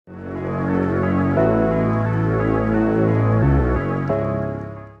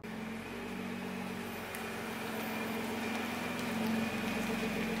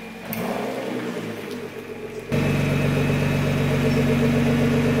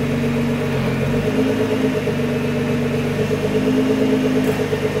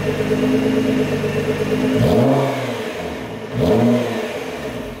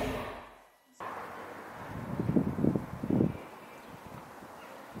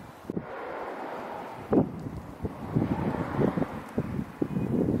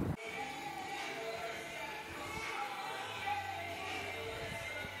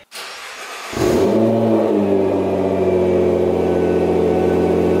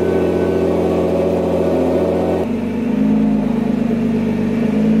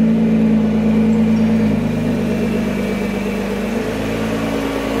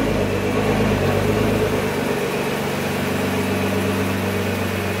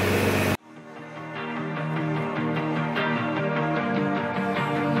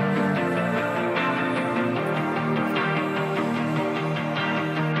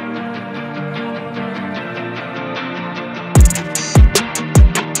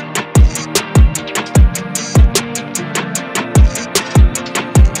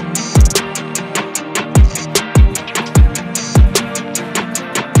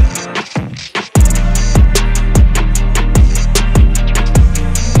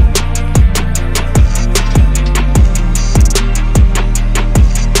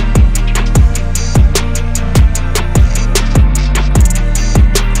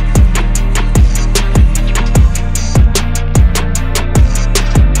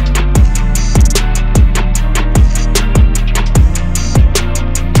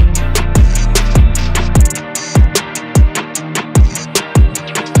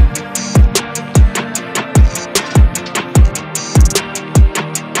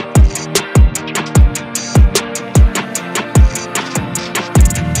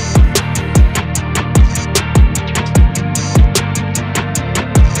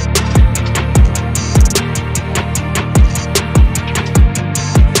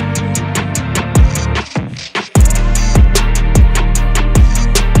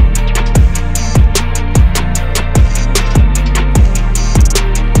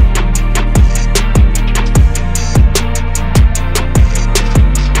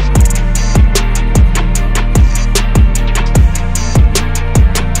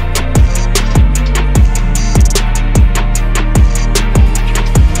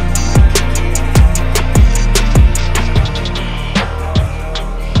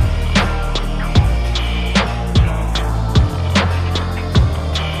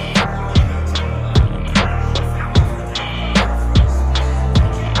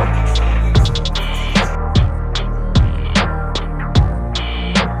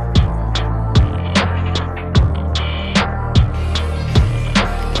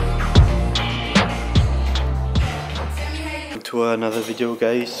To another video,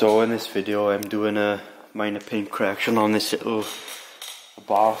 guys. So in this video I'm doing a minor paint correction on this little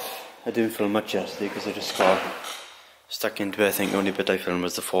Abarth. I didn't film much yesterday because I just got stuck into it. I think the only bit I filmed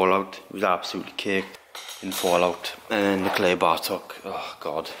was the fallout. It was absolutely caked in fallout, and then the clay bar took, oh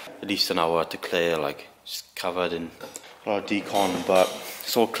god, at least an hour to clear, like just covered in a lot of decon, but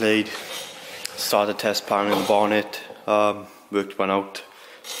it's all clayed. Started test panning the bonnet, worked one out.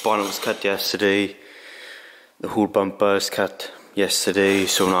 Bonnet was cut yesterday. The whole bumper is cut yesterday,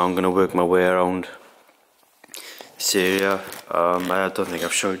 so now I'm going to work my way around this area. I don't think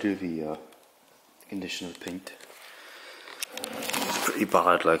I've showed you the condition of the paint. It's pretty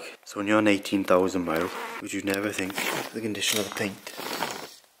bad, like. So when you're on 18,000 miles, would you never think of the condition of the paint?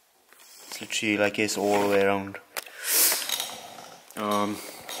 It's literally like it's all the way around.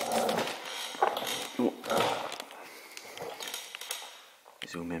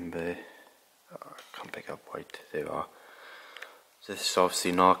 Zoom in there. Can't pick up white, there you are. So this is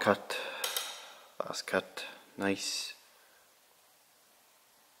obviously not cut, that's cut, nice.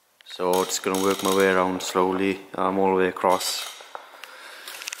 So just going to work my way around slowly, all the way across.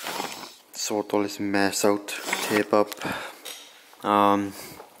 Sort all this mess out, tape up. In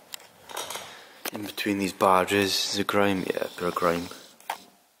between these barges is a grime, yeah, a bit of grime.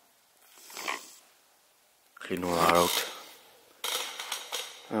 Clean all that out.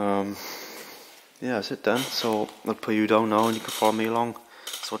 Yeah, that's it done, so I'll put you down now and you can follow me along,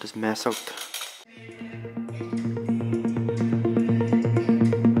 sort this mess out.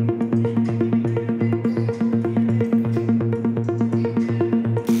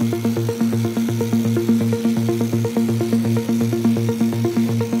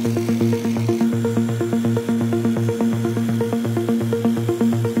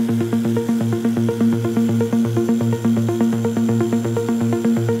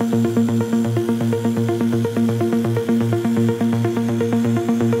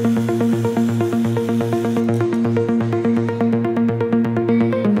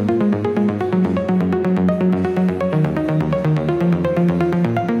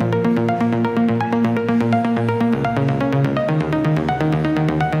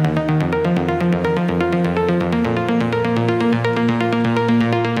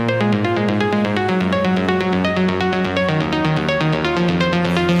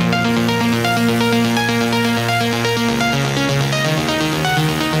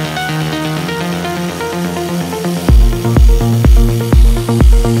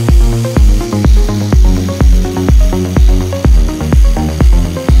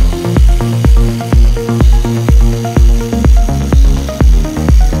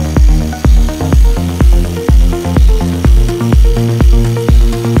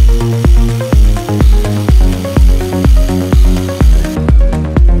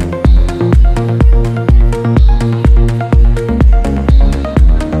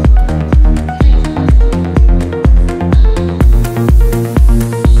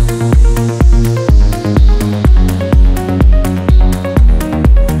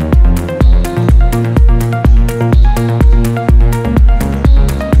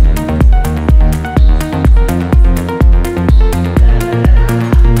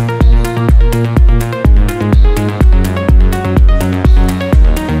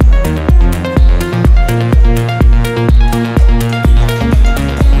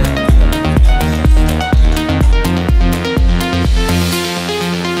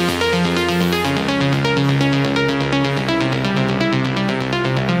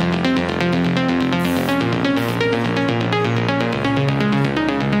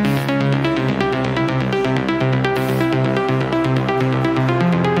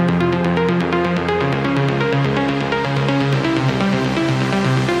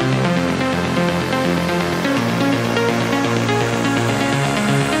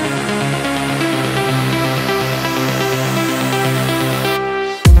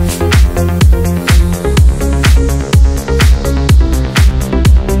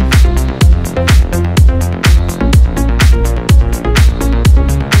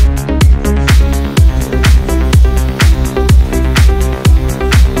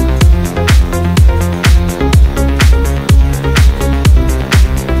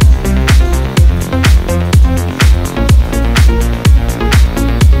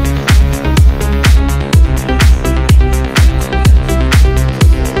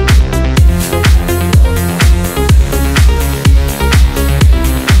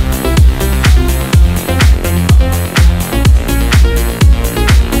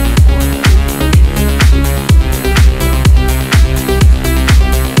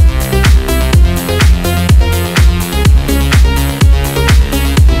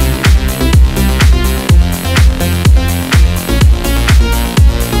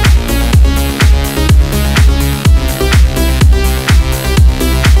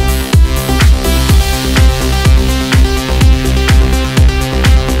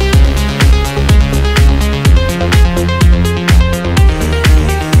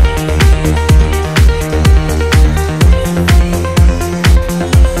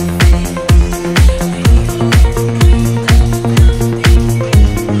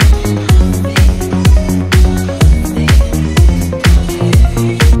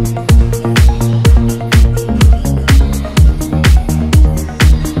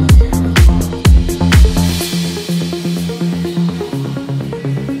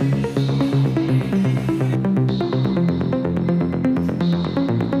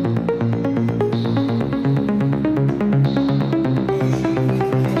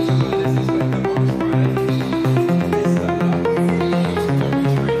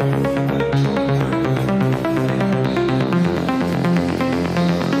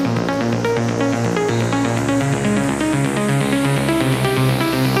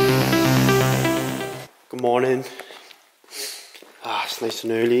 Morning. It's nice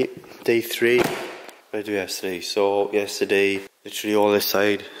and early. Day 3. What did I do yesterday? So yesterday, literally all this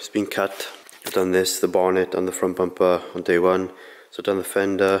side has been cut. I've done this, the bonnet and the front bumper on day 1. So I've done the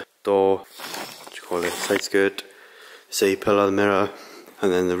fender, door, what do you call it, side skirt, this A-pillar, the mirror,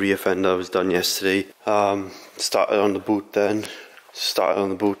 and then the rear fender was done yesterday. Started on the boot then.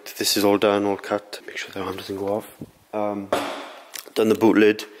 This is all done, all cut. Make sure the arm doesn't go off. Done the boot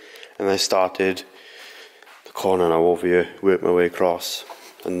lid, and I started the corner now over here, worked my way across,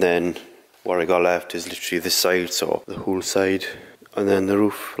 and then what I got left is literally this side, so the whole side, and then the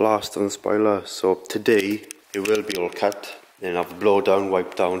roof last on the spoiler. So today it will be all cut, then I'll blow down,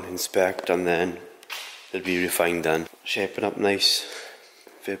 wipe down, inspect, and then it'll be refined then. Shaping up nice,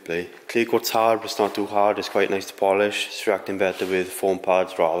 fair play. Clear coat's hard, but it's not too hard, it's quite nice to polish. It's reacting better with foam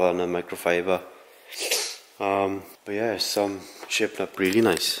pads rather than a microfiber. But yeah, it's shaping up really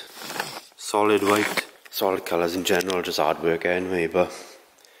nice. Solid white, solid colours in general, just hard work anyway, but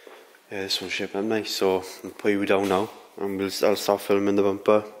yeah, this one's shaping up nice. So I'll put you down now, and I'll start filming the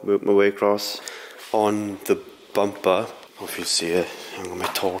bumper, work my way across. On the bumper, I don't know if you see it, I've got my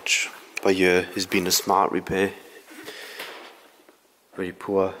torch. But here has been a smart repair. Very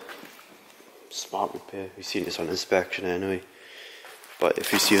poor smart repair. We've seen this on inspection anyway. But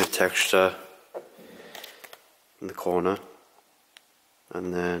if you see the texture in the corner,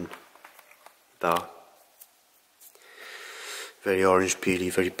 and then that, very orange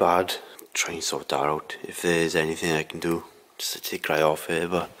peely, very bad. Try and sort that out if there's anything I can do just to take right off here,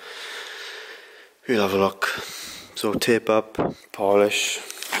 but we'll have a look. So tape up, polish,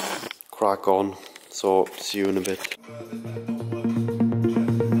 crack on. So see you in a bit.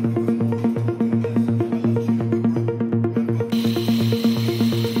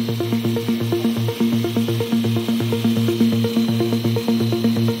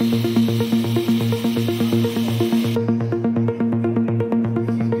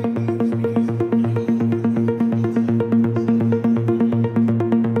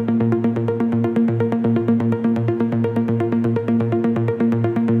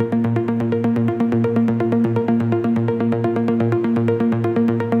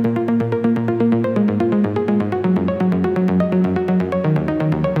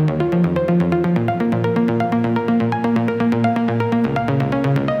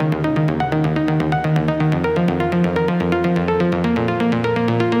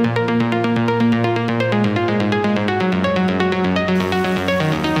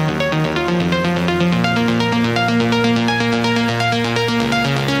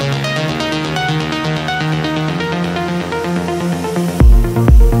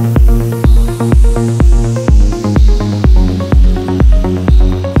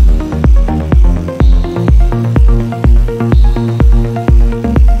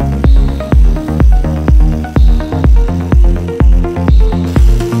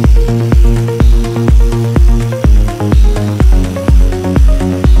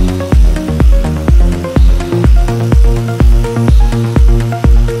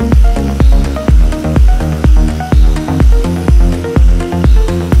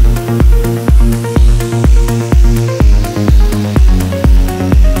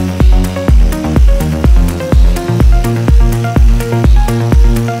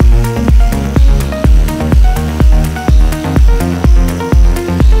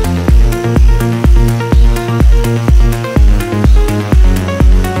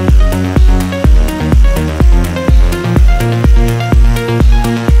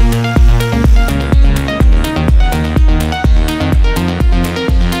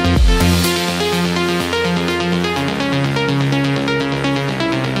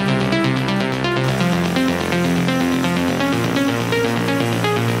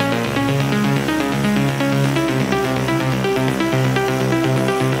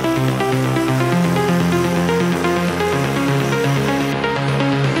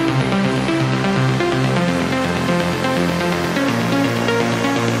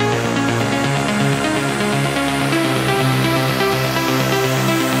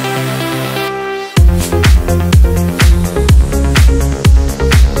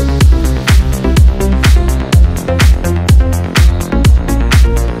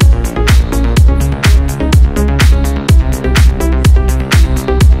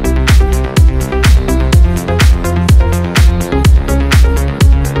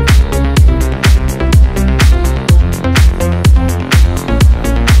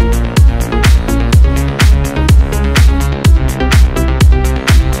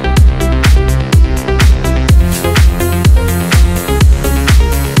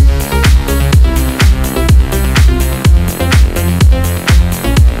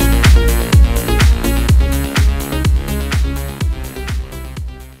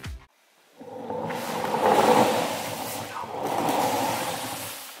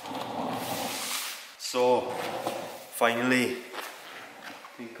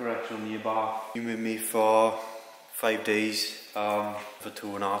 paint correction on the Abarth. Been with me for 5 days, for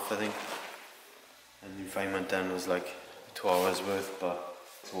 2.5 I think. And the refinement then was like 2 hours worth, but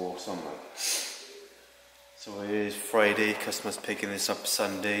it's awesome like. So it is Friday, customer's picking this up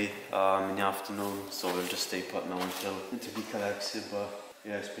Sunday in the afternoon, so we'll just stay put now until we collect it, but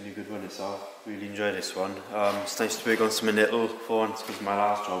yeah, it's been a good one itself. Really enjoyed this one. It's nice to work on something little for once, because my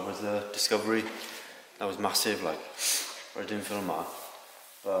last job was the Discovery. That was massive, like, but I didn't film that.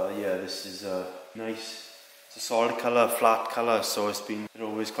 But yeah, this is nice. It's a solid colour, flat colour, so it's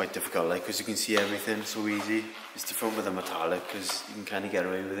always quite difficult, like, because you can see everything so easy. It's different with the metallic, because you can kind of get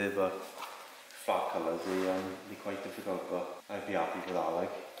away with it, but flat colours, they're quite difficult, but I'd be happy with that,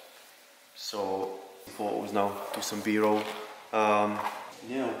 like. So, photos now, do some B-roll.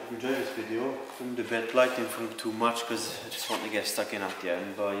 Yeah, I hope you enjoyed this video. Filmed a bit, like, didn't film too much, because I just want to get stuck in at the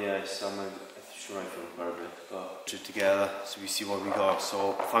end, but yeah, I'm sure I filmed quite a bit, but put it together, so we see what we got.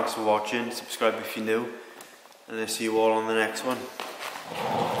 So, thanks for watching, subscribe if you're new, and I'll see you all on the next one.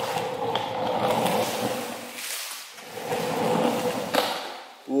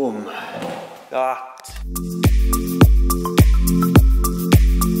 Boom. Ah.